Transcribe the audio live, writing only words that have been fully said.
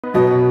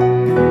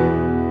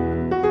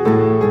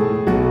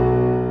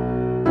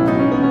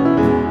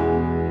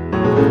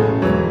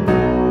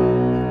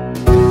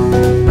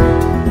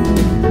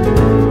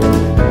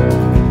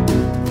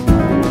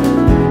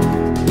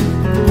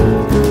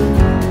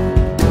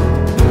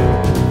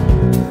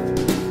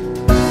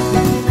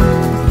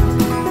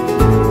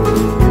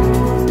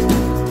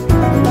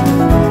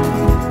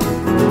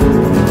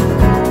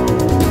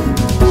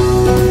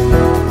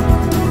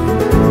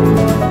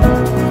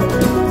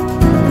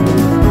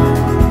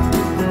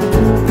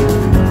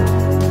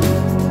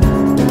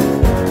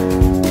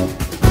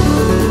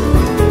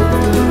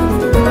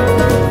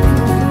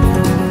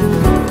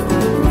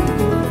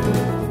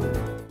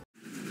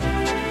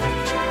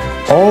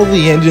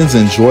the engines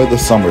enjoy the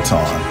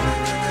summertime.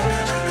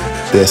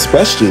 They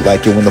especially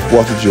like it when the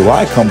 4th of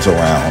July comes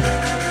around.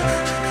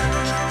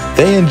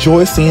 They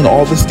enjoy seeing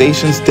all the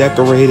stations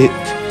decorated,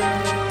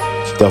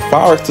 the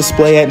fireworks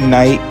display at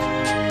night,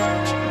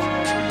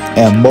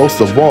 and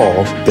most of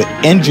all, the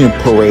engine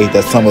parade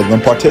that some of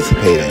them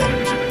participate in.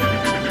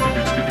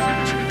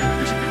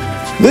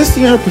 This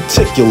year in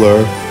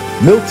particular,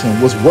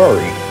 Milton was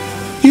worried.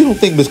 "You don't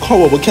think Miss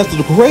Caldwell would cancel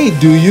the parade,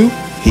 do you?"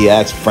 he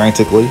asked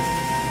frantically.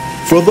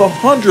 "For the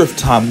 100th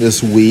time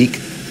this week,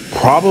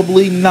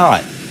 probably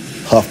not,"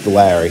 huffed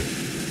Larry.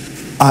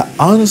 "I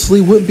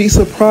honestly wouldn't be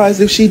surprised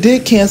if she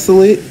did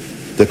cancel it,"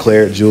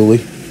 declared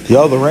Julie. The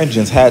other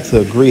engines had to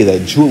agree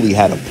that Julie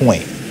had a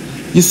point.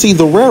 You see,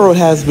 the railroad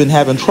has been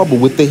having trouble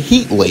with the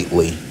heat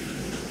lately.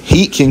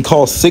 Heat can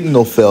cause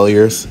signal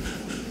failures,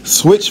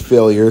 switch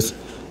failures,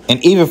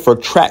 and even for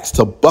tracks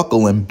to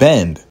buckle and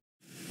bend.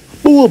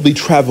 "But we'll be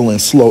traveling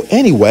slow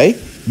anyway,"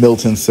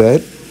 Milton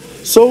said.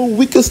 "So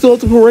we could still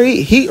have the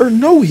parade, heat or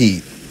no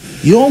heat."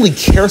 "You only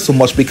care so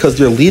much because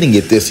you're leading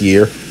it this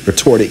year,"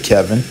 retorted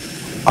Kevin.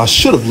 "I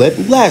should have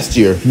led last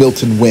year,"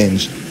 Milton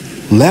whinged.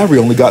 "Larry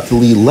only got to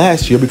lead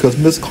last year because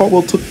Miss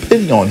Caldwell took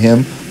pity on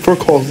him for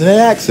causing an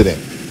accident."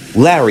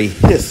 Larry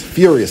hissed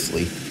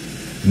furiously.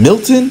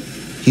 "Milton,"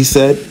 he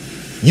said,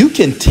 "you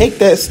can take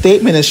that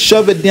statement and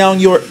shove it down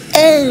your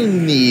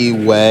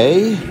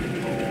anyway."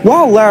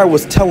 While Larry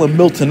was telling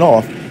Milton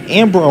off,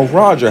 Amber and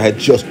Roger had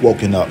just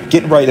woken up,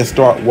 getting ready to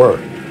start work,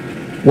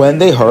 when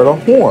they heard a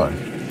horn.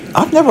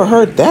 "I've never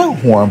heard that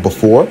horn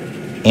before,"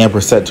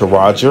 Amber said to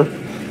Roger.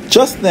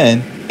 Just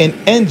then, an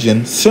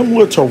engine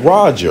similar to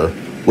Roger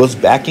was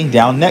backing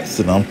down next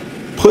to them,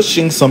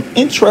 pushing some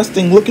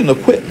interesting-looking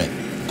equipment.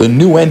 The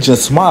new engine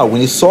smiled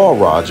when he saw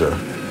Roger.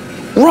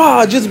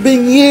 "Rog, it's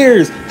been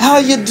years. How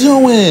you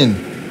doing?"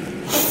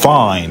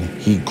 "Fine,"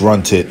 he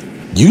grunted.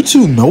 "You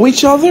two know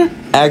each other?"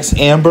 asked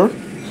Amber.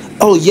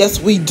 "Oh,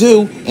 yes, we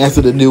do,"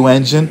 answered the new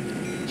engine.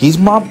 "He's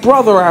my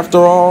brother after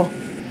all."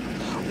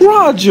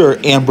 "Roger,"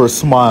 Amber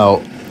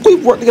smiled.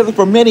 "We've worked together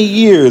for many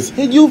years,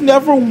 and you've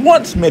never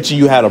once mentioned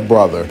you had a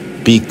brother."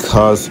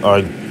 "Because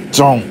I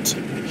don't,"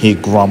 he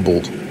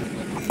grumbled.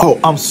 "Oh,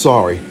 I'm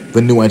sorry,"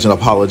 the new engine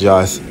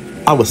apologized.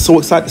 "I was so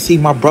excited to see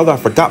my brother I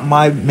forgot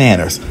my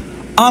manners.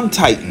 I'm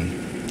Titan."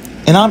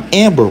 "And I'm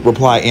Amber,"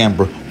 replied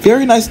Amber.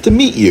 "Very nice to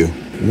meet you."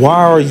 "Why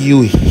are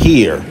you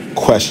here?"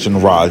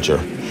 questioned Roger.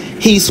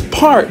 "He's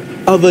part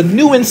of a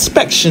new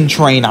inspection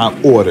train I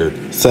ordered,"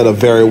 said a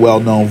very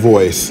well-known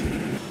voice.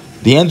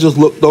 The engines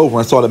looked over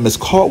and saw that Miss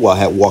Caldwell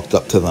had walked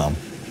up to them.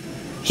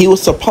 "He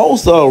was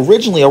supposed to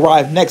originally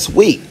arrive next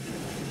week,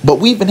 but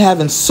we've been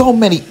having so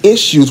many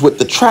issues with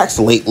the tracks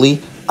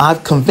lately,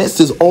 I've convinced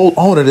his old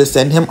owner to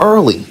send him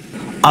early."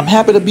 "I'm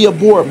happy to be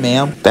aboard,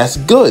 ma'am." "That's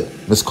good,"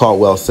 Miss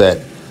Caldwell said.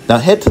 "Now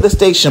head to the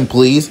station,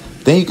 please.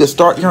 Then you can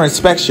start your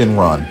inspection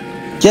run."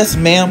 "Yes,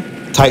 ma'am,"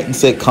 Titan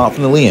said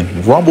confidently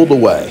and rumbled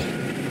away.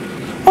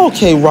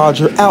 "Okay,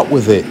 Roger, out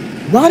with it.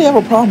 Why do you have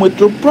a problem with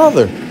your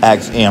brother?"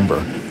 asked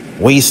Amber.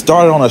 "We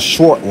started on a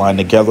short line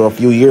together a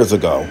few years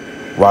ago,"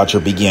 Roger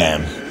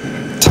began.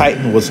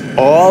 "Titan was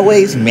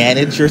always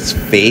manager's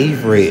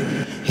favorite.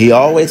 He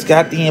always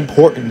got the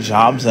important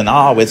jobs and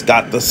I always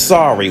got the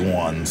sorry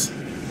ones."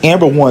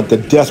 Amber wanted to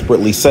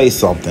desperately say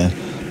something,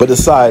 but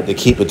decided to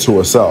keep it to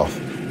herself.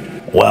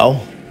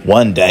 "Well,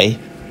 one day,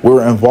 we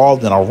were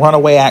involved in a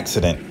runaway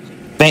accident.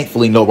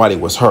 Thankfully, nobody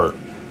was hurt,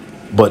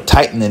 but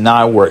Titan and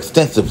I were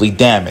extensively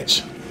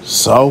damaged.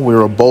 So we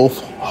were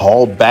both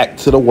hauled back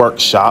to the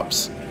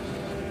workshops,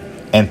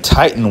 and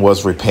Titan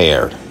was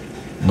repaired,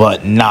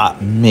 but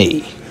not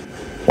me.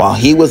 While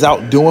he was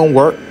out doing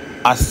work,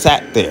 I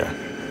sat there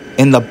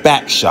in the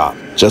back shop,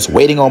 just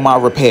waiting on my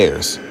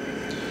repairs.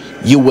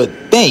 You would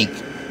think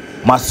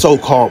my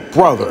so-called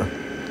brother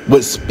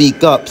would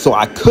speak up so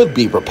I could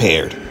be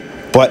repaired,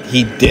 but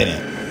he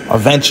didn't.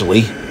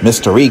 Eventually,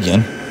 Mr.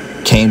 Egan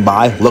came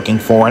by looking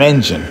for an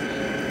engine.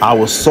 I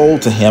was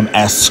sold to him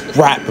as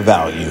scrap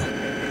value.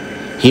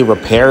 He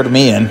repaired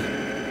me and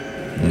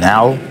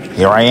now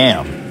here I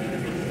am."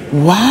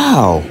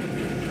 "Wow,"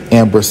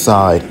 Amber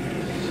sighed.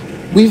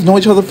 "We've known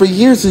each other for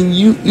years and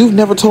you've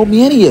never told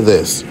me any of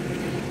this."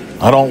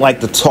 "I don't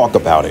like to talk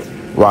about it,"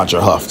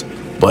 Roger huffed,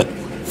 "but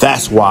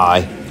that's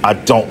why I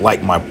don't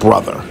like my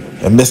brother.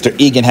 If Mr.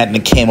 Egan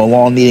hadn't came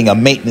along needing a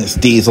maintenance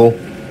diesel,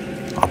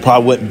 I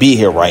probably wouldn't be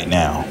here right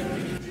now."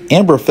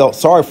 Amber felt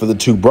sorry for the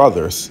two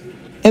brothers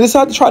and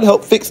decided to try to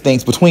help fix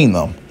things between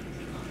them.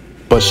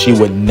 But she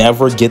would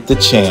never get the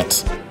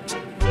chance.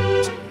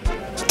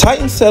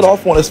 Titan set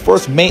off on his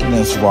first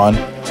maintenance run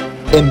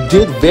and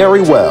did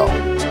very well.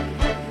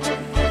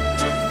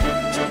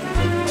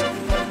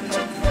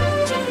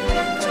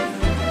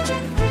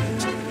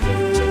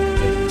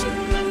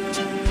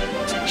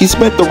 He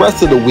spent the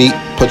rest of the week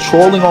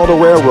patrolling all the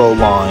railroad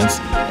lines,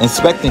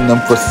 inspecting them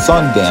for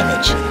sun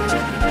damage.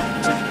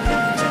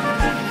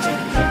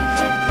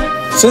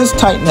 Since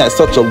Titan had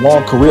such a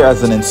long career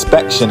as an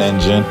inspection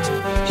engine,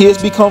 he has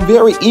become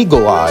very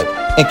eagle-eyed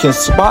and can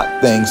spot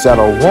things that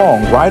are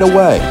wrong right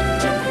away.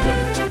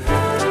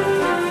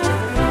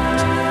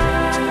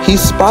 He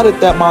spotted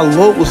that my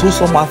load was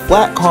loose on my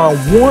flat car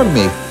and warned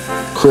me,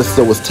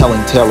 Krista was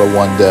telling Taylor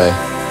one day.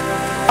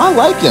 I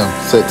like him,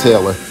 said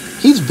Taylor.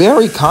 He's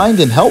very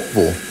kind and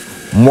helpful.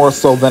 More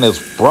so than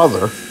his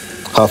brother,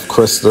 huffed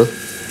Krista.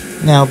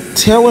 Now,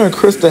 Taylor and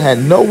Krista had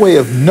no way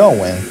of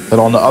knowing that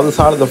on the other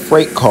side of the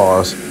freight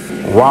cars,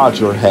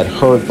 Roger had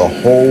heard the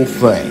whole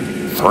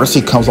thing. First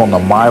he comes on the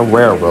My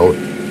Railroad,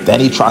 then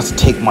he tries to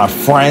take my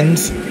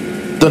friends.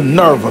 The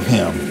nerve of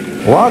him.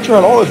 Roger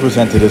had always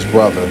resented his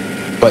brother,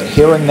 but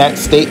hearing that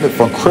statement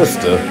from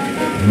Krista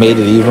made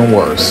it even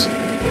worse.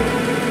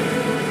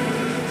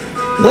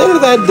 Later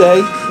that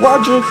day,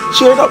 Roger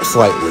cheered up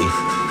slightly.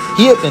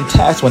 He had been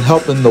tasked with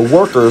helping the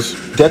workers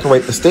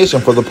decorate the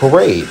station for the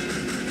parade.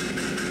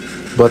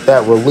 But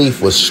that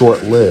relief was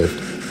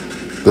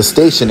short-lived. The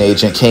station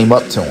agent came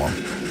up to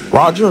him.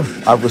 Roger,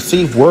 I've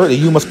received word that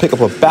you must pick up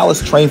a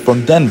ballast train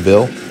from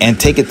Denville and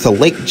take it to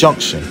Lake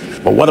Junction.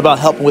 But what about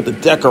helping with the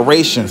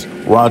decorations?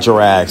 Roger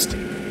asked.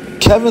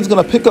 Kevin's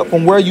gonna pick up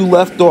from where you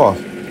left off,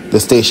 the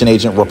station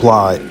agent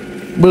replied.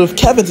 But if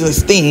Kevin's in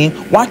steam,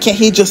 why can't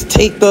he just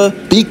take the...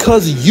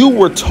 Because you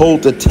were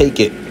told to take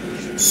it,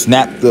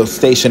 snapped the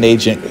station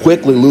agent,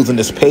 quickly losing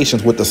his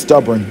patience with the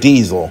stubborn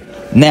Diesel.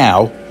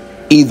 Now,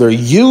 either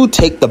you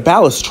take the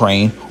ballast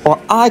train or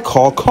I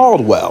call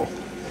Caldwell.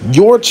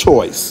 Your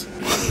choice.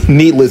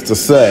 Needless to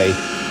say,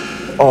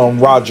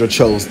 Roger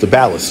chose the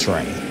ballast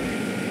train.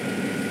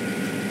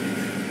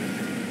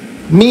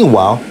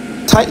 Meanwhile,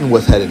 Titan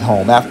was headed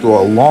home after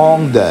a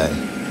long day.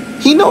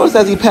 He noticed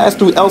as he passed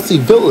through Elsie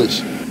Village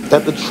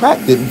that the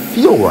track didn't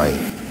feel right.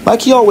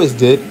 Like he always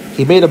did,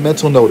 he made a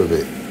mental note of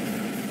it.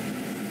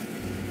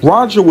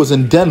 Roger was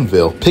in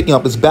Denville picking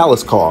up his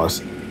ballast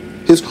cars.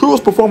 His crew was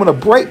performing a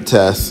brake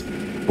test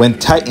when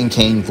Titan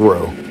came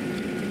through.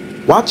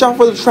 Watch out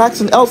for the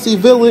tracks in Elsie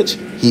Village,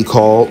 he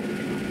called.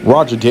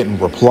 Roger didn't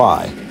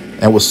reply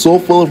and was so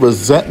full of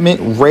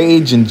resentment,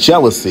 rage, and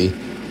jealousy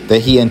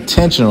that he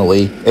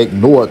intentionally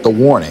ignored the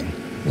warning.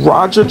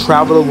 Roger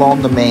traveled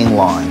along the main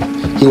line.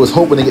 He was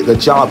hoping to get the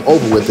job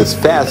over with as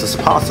fast as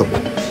possible.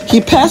 He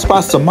passed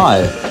by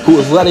Samaya, who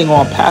was letting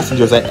on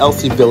passengers at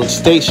Elsie Village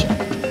Station.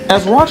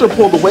 As Roger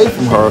pulled away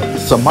from her,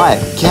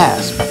 Samaya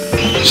gasped.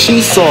 She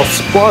saw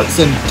sparks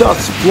and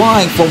dust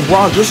flying from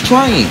Roger's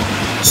train.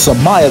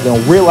 Samaya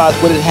then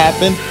realized what had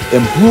happened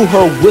and blew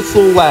her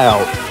whistle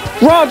loud.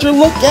 Roger,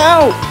 look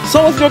out!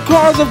 Some of your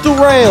cars have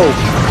derailed!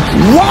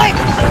 What?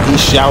 He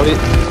shouted.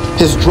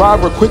 His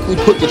driver quickly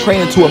put the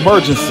train into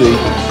emergency,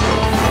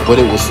 but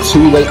it was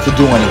too late to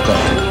do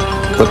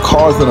anything. The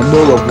cars in the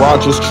middle of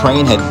Roger's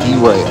train had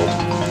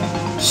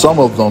derailed, some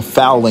of them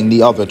fouling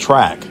the other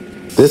track.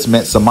 This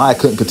meant Samaya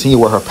couldn't continue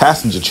with her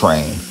passenger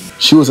train.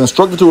 She was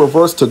instructed to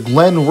reverse to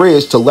Glen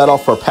Ridge to let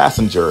off her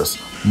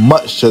passengers,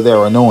 much to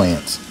their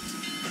annoyance.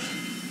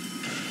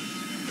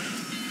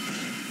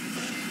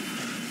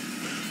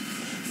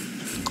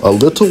 A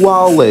little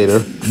while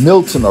later,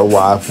 Milton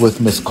arrived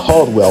with Miss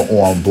Caldwell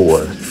on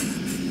board.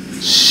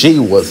 She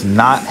was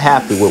not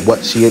happy with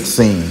what she had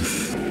seen.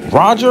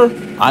 Roger,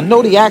 I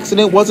know the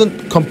accident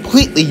wasn't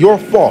completely your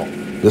fault,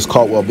 Miss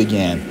Caldwell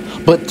began.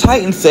 But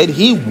Titan said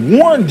he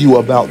warned you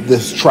about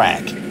this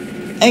track.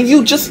 And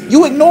you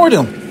ignored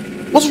him.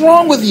 What's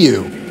wrong with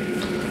you?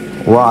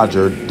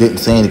 Roger didn't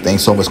say anything,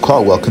 so Miss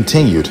Caldwell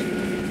continued.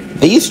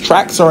 These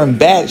tracks are in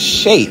bad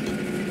shape.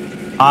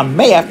 I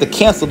may have to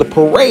cancel the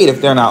parade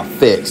if they're not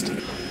fixed.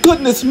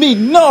 Goodness me,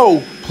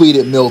 no,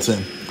 pleaded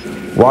Milton.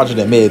 Roger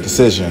then made a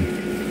decision.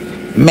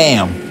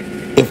 Ma'am,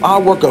 if I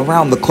work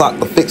around the clock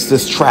to fix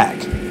this track,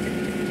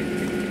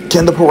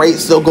 can the parade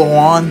still go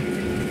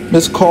on?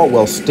 Miss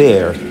Caldwell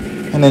stared,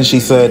 and then she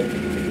said,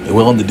 You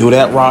willing to do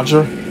that,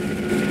 Roger?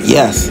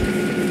 Yes,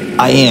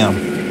 I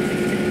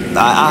am.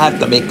 I have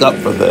to make up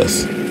for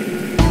this.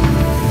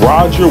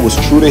 Roger was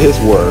true to his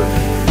word.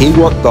 He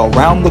worked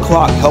around the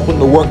clock helping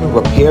the workmen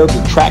repair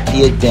the track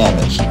he had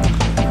damaged.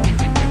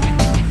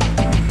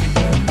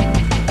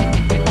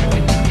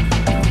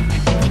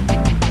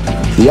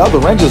 The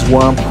other engines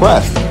were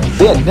impressed.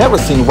 They had never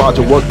seen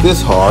Roger work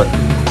this hard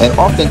and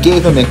often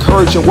gave him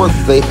encouraging work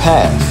that they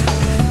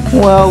passed.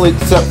 Well,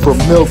 except for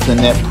Milton,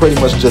 that pretty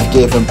much just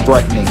gave him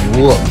threatening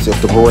looks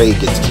if the parade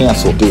gets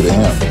canceled due to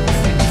him.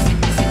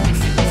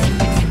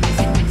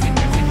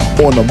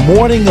 On the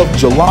morning of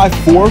July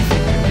 4th,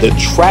 the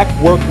track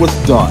work was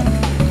done.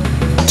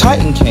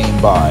 Titan came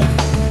by.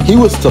 He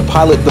was to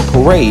pilot the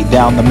parade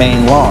down the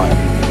main line.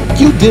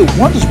 You did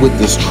wonders with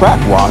this track,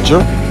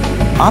 Roger.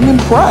 I'm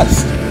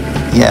impressed.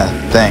 Yeah,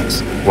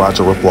 thanks,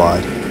 Roger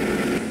replied.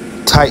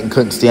 Titan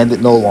couldn't stand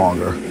it no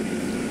longer.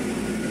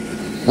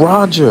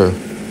 Roger,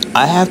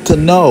 I have to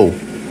know.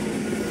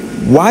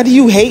 Why do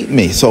you hate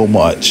me so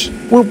much?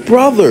 We're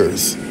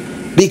brothers.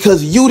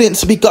 Because you didn't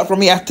speak up for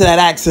me after that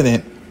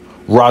accident,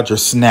 Roger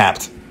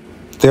snapped.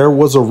 There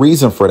was a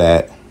reason for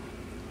that,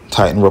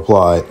 Titan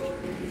replied.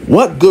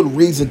 What good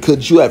reason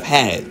could you have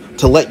had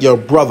to let your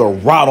brother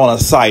rot on a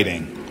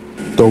siding?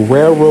 The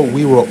railroad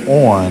we were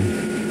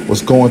on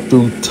was going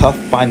through tough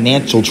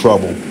financial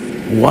trouble.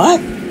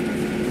 What?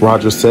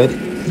 Roger said.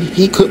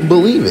 He couldn't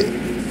believe it.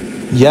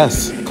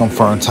 Yes,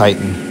 confirmed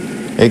Titan.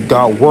 It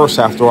got worse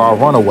after our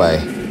runaway.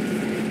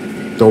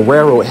 The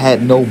railroad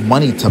had no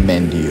money to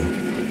mend you.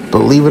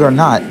 Believe it or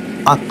not,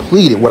 I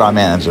pleaded with our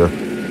manager.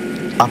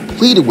 I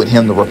pleaded with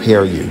him to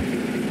repair you.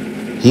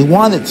 He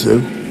wanted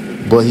to,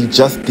 but he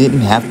just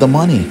didn't have the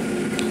money.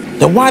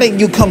 Then why didn't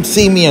you come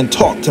see me and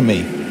talk to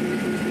me?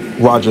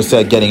 Roger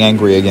said, getting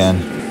angry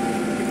again.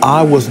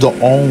 I was the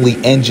only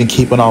engine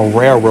keeping our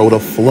railroad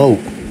afloat.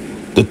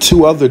 The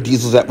two other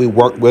diesels that we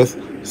worked with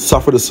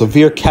suffered a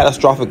severe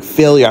catastrophic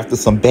failure after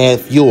some bad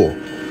fuel.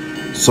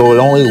 So it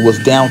only was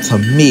down to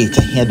me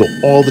to handle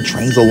all the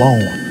trains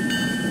alone.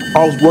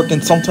 I was working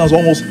sometimes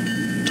almost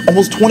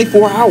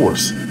 24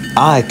 hours.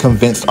 I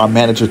convinced our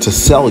manager to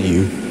sell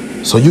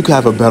you so you could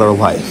have a better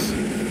life.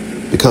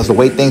 Because the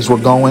way things were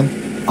going,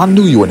 I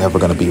knew you were never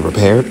going to be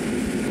repaired.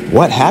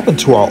 What happened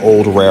to our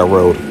old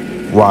railroad?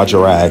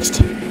 Roger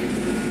asked.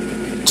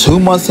 2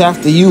 months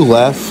after you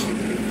left,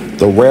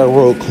 the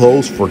railroad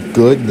closed for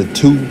good and the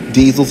two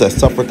diesels that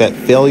suffered that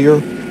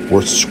failure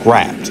were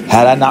scrapped.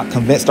 Had I not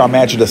convinced our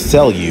manager to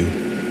sell you,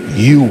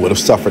 you would have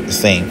suffered the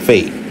same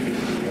fate.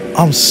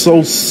 I'm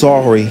so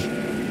sorry.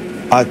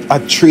 I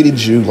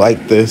treated you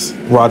like this,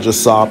 Roger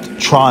sobbed,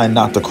 trying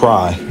not to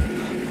cry.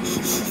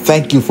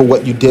 Thank you for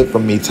what you did for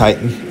me,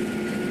 Titan.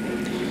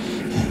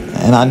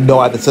 And I know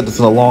I haven't said this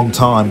in a long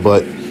time,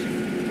 but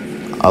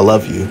I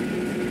love you.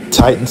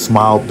 Titan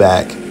smiled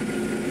back.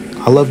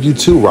 I love you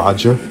too,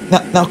 Roger.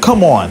 Now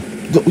come on.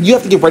 You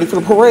have to get ready for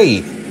the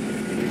parade.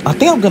 I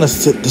think I'm going to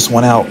sit this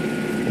one out,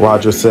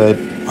 Roger said.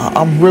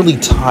 I'm really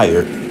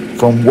tired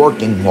from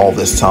working all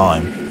this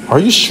time. Are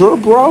you sure,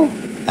 bro?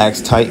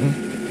 Asked Titan.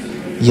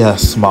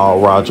 Yes,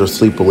 smiled Roger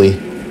sleepily.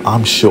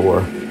 I'm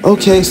sure.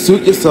 Okay,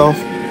 suit yourself,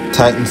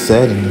 Titan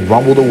said and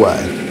rumbled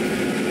away.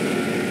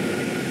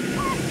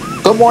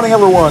 Good morning,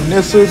 everyone.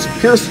 This is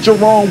Pierce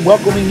Jerome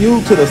welcoming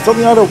you to the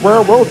Southern United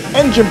Railroad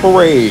Engine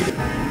Parade.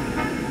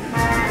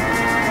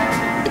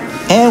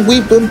 And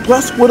we've been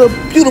blessed with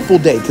a beautiful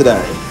day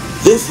today.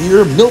 This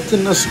year,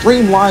 Milton the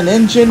Streamline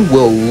engine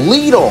will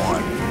lead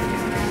on.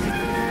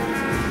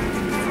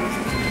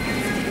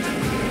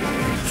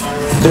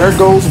 There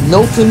goes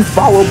Milton,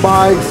 followed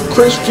by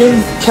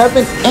Christian,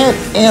 Kevin,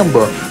 and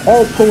Amber,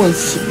 all pulling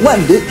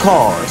splendid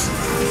cars.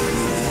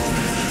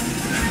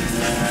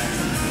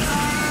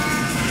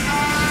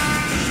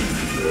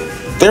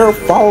 They're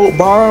followed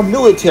by our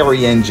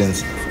military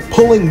engines,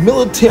 pulling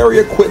military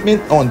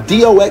equipment on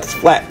DOX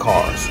flat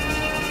cars.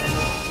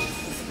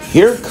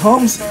 Here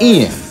comes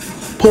Ian,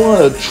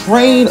 pulling a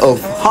train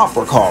of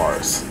hopper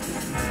cars.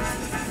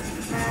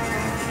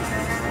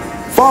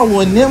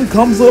 Following them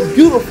comes a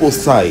beautiful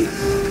sight.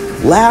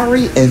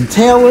 Larry and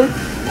Taylor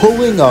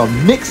pulling a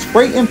mixed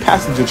freight and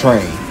passenger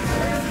train.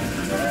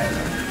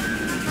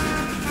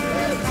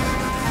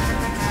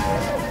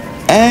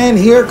 And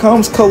here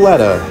comes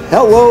Coletta.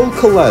 Hello,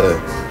 Coletta.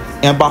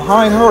 And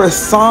behind her is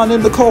Son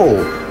and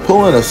Nicole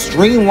pulling a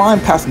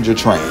streamlined passenger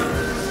train.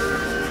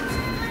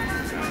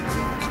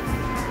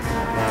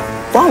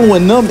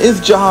 Following them is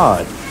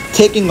Jihad,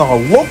 taking our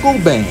local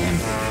band.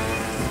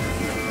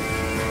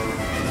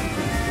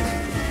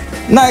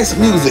 Nice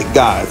music,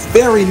 guys.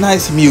 Very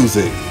nice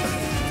music.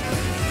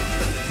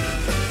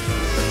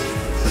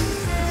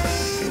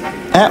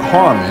 At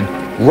Harmon,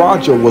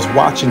 Roger was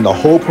watching the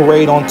whole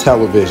parade on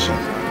television.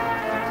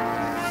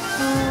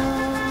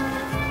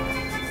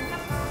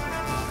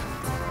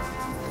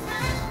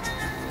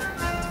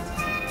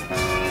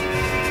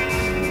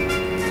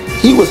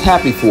 He was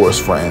happy for his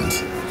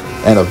friends,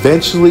 and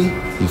eventually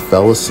he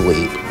fell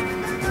asleep.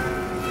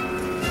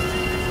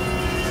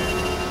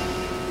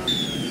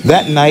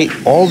 That night,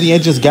 all the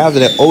engines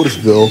gathered at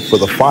Otisville for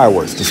the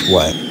fireworks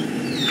display.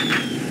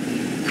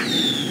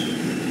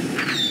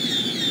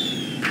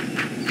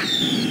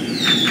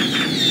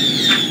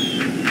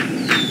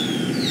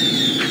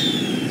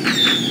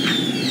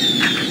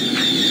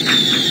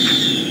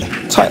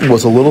 Titan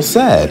was a little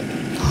sad.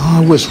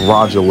 Oh, I wish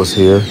Roger was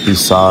here, he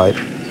sighed.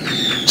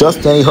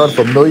 Just then he heard a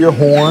familiar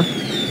horn,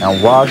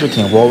 and Roger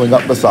came rolling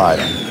up beside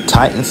him.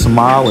 Titan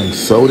smiled, and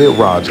so did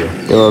Roger.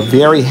 They were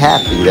very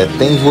happy that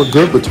things were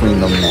good between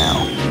them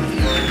now,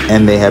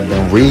 and they have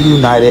been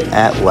reunited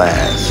at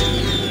last.